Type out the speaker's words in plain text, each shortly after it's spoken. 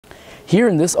Here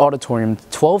in this auditorium,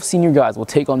 12 senior guys will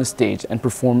take on the stage and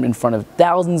perform in front of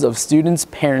thousands of students,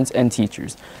 parents, and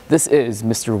teachers. This is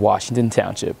Mr. Washington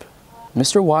Township.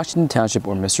 Mr. Washington Township,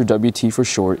 or Mr. WT for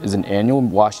short, is an annual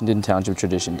Washington Township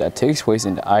tradition that takes place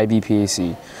in the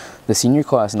IBPAC. The senior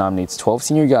class nominates 12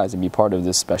 senior guys to be part of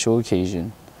this special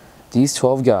occasion. These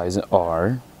 12 guys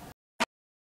are...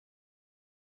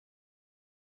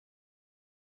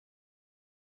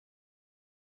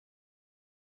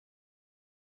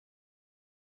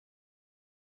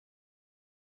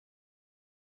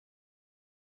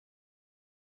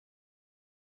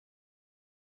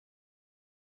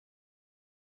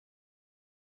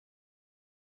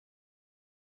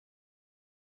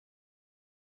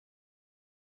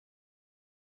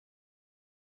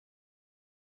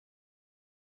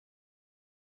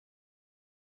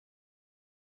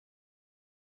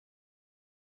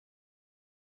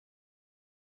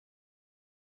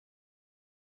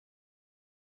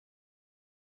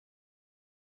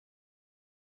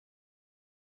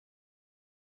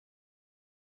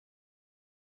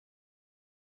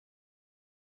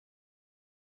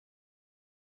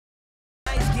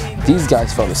 These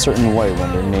guys felt a certain way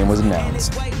when their name was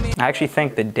announced. I actually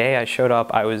think the day I showed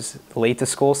up, I was late to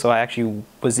school, so I actually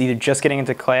was either just getting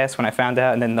into class when I found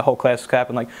out, and then the whole class was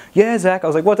clapping like, "Yeah, Zach." I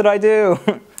was like, "What did I do?"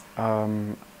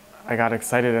 I got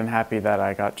excited and happy that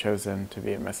I got chosen to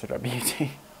be a Mr. WT.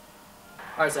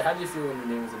 Alright, so how did you feel when your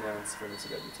name was announced for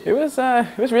Mr. WT?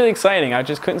 It was really exciting. I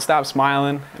just couldn't stop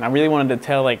smiling, and I really wanted to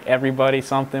tell like everybody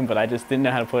something, but I just didn't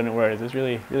know how to put it in words. It was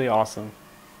really, really awesome.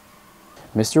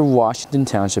 Mr. Washington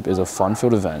Township is a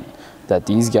fun-filled event that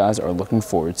these guys are looking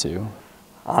forward to.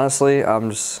 Honestly, I'm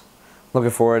just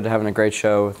looking forward to having a great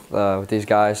show with these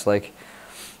guys. Like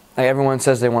everyone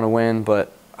says they want to win,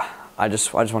 but I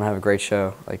just want to have a great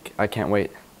show. Like, I can't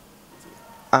wait.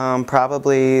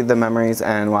 Probably the memories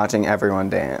and watching everyone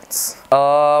dance.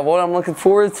 What I'm looking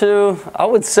forward to, I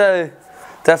would say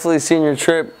definitely senior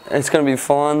trip. It's going to be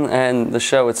fun, and the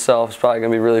show itself is probably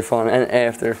going to be really fun, and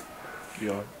after.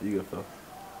 You go, Phil.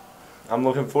 I'm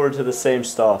looking forward to the same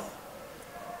stuff.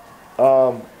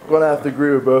 I'm gonna have to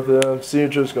agree with both of them. Senior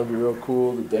trip's gonna be real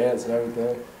cool, the dance and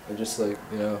everything, and just like,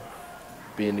 you know,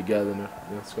 being together.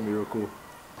 It's gonna be real cool.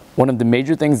 One of the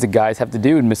major things the guys have to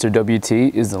do in Mr.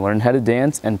 WT is to learn how to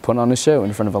dance and put on a show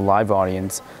in front of a live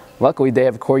audience. Luckily, they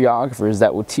have choreographers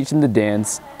that will teach them the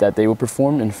dance that they will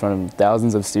perform in front of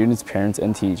thousands of students, parents,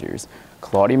 and teachers.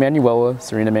 Claudia Manuela,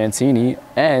 Serena Mancini,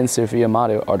 and Sophia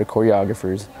Amato are the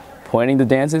choreographers. Planning the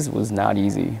dances was not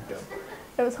easy.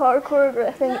 It was hard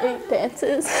choreographing 8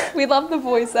 dances. We love the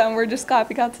voice and we're just glad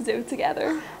we got to do it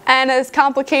together. And as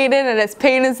complicated and as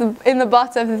pain in the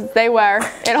butts as they were,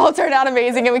 it all turned out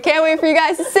amazing and we can't wait for you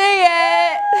guys to see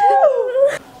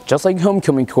it! Just like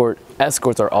homecoming court,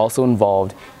 escorts are also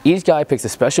involved. Each guy picks a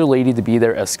special lady to be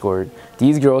their escort.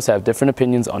 These girls have different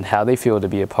opinions on how they feel to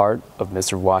be a part of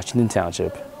Mr. Washington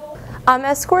Township. I'm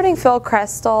escorting Phil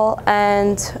Crestel,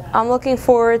 and I'm looking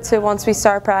forward to, once we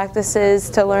start practices,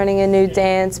 to learning a new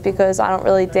dance because I don't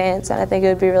really dance and I think it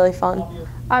would be really fun.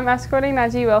 I'm escorting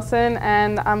Najee Wilson,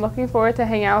 and I'm looking forward to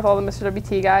hanging out with all the Mr.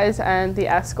 WT guys and the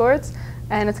escorts,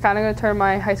 and it's kind of going to turn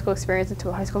my high school experience into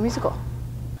a high school musical.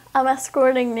 I'm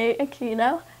escorting Nate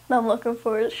Aquino, and I'm looking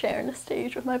forward to sharing the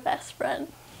stage with my best friend.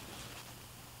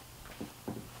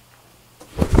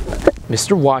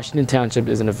 Mr. Washington Township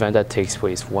is an event that takes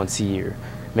place once a year.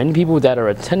 Many people that are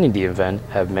attending the event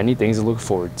have many things to look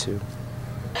forward to.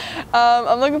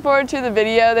 I'm looking forward to the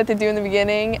video that they do in the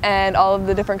beginning and all of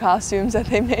the different costumes that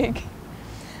they make.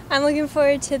 I'm looking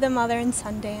forward to the mother and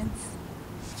son dance.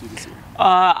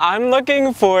 I'm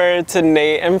looking forward to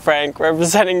Nate and Frank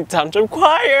representing Township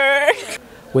Choir.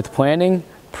 With planning,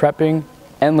 prepping,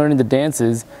 and learning the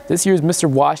dances, this year's Mr.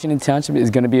 Washington Township is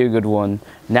going to be a good one.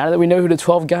 Now that we know who the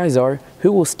 12 guys are,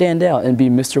 who will stand out and be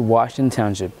Mr. Washington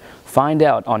Township? Find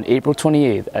out on April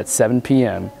 28th at 7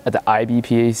 p.m. at the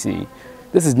IBPAC.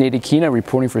 This is Nate Aquino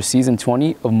reporting for Season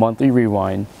 20 of Monthly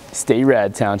Rewind. Stay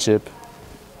rad, Township.